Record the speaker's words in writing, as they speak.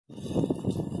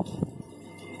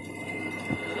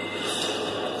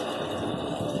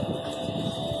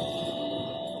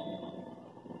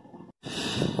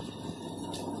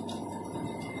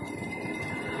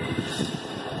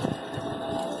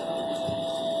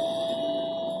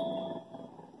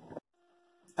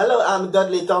Hello, I'm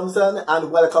Dudley Thompson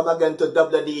and welcome again to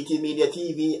WDT Media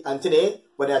TV, and today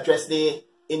we're going to address the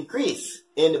increase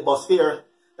in the bus fare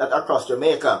that across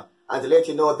Jamaica, and to let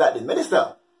you know that the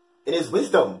minister, in his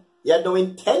wisdom, he had no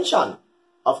intention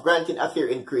of granting a fare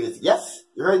increase. Yes,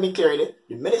 you heard me clearly.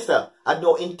 The minister had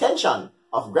no intention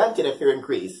of granting a fare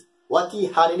increase. What he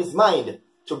had in his mind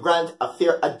to grant a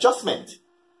fare adjustment.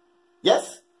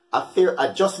 Yes, a fare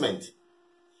adjustment.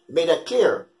 He made that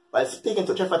clear while speaking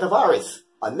to Trevor Tavares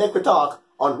on Make We Talk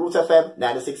on Root FM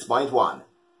 96.1.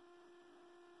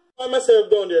 I myself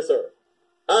down there, sir.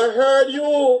 I heard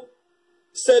you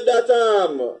said that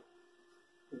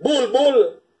Bull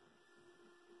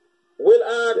will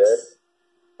ask, yes.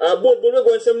 Bull will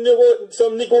go in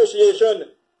some negotiation,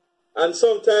 and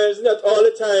sometimes, not all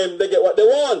the time, they get what they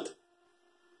want.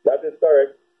 That is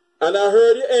correct. And I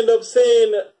heard you end up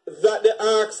saying that they're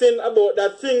asking about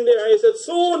that thing there, and you said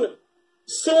soon.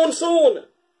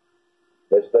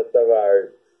 Mr.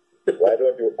 Tavares, why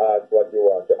don't you ask what you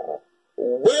want to ask?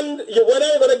 When are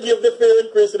you going to give the fare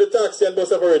increase to the taxi and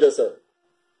bus operator, sir?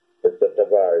 Mr.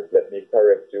 Tavares, let me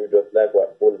correct you, just like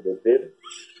what Bulbu did.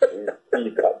 We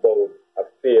speak about a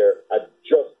fare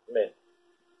adjustment.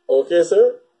 Okay,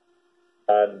 sir.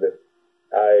 And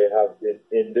I have been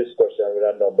in discussion with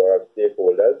a number of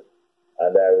stakeholders,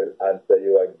 and I will answer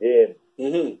you again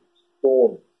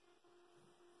soon.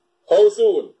 How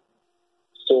soon?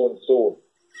 Soon.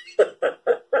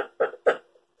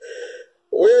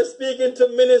 We're speaking to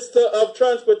Minister of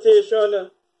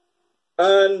Transportation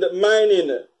and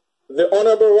Mining, the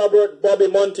Honorable Robert Bobby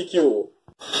Montaque.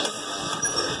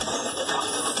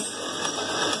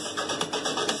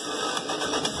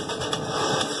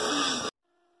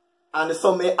 And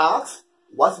some may ask,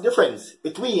 what's the difference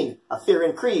between a fare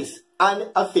increase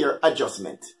and a fare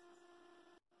adjustment?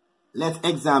 Let's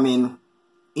examine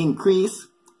increase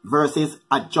versus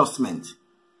adjustment.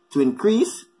 To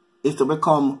increase is to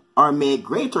become or make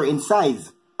greater in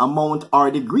size, amount, or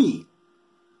degree.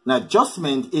 An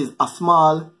adjustment is a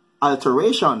small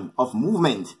alteration of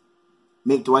movement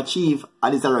made to achieve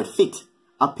a desired fit,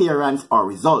 appearance, or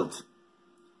result.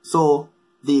 So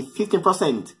the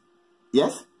 15%,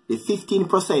 yes, the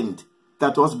 15%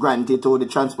 that was granted to the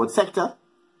transport sector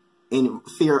in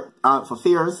for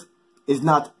fares is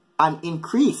not an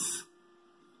increase.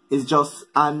 It's just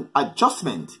an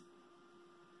adjustment.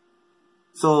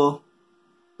 So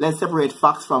let's separate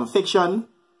facts from fiction.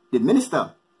 The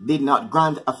minister did not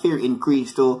grant a fare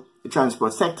increase to the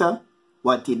transport sector.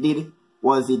 What he did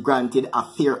was he granted a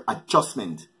fare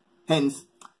adjustment, hence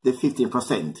the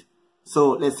 15%.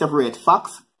 So let's separate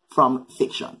facts from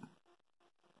fiction.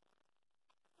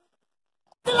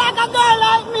 Like a girl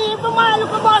like me, from my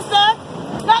little bus,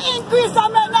 the increase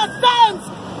don't make no sense.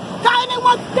 Tiny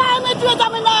much time it is, I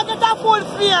mean, I get a full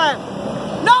fare.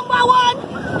 Number one,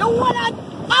 the one that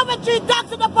Avenue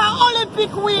taxi the for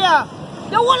Olympic wear.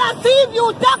 The one that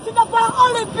Seaview taxi the for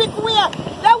Olympic wear.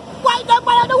 The white the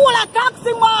buy the whole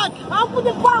taxi man and put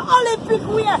it for Olympic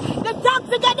wear. The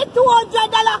taxi get the $200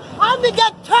 and we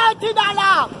get $30.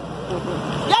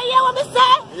 You hear what me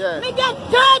say? Yeah. Me get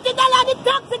 $30, the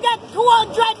taxi get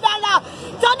 $200.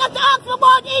 So not ask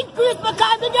about increase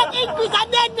because we get increase and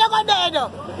then they're going to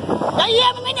you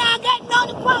hear me? Me now get down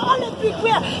the Olympic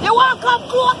wear. You want to come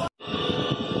close?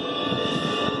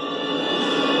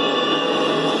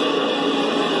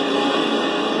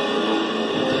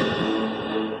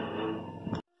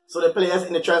 So the players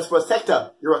in the transport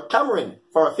sector, you're clamoring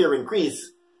for a fare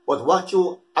increase, but what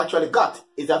you actually got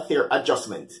is a fare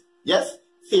adjustment. Yes,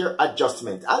 fare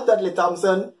adjustment. I'm Dudley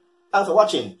Thompson. Thanks for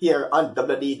watching here on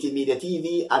WDT Media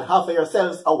TV, and have for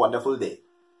yourselves a wonderful day.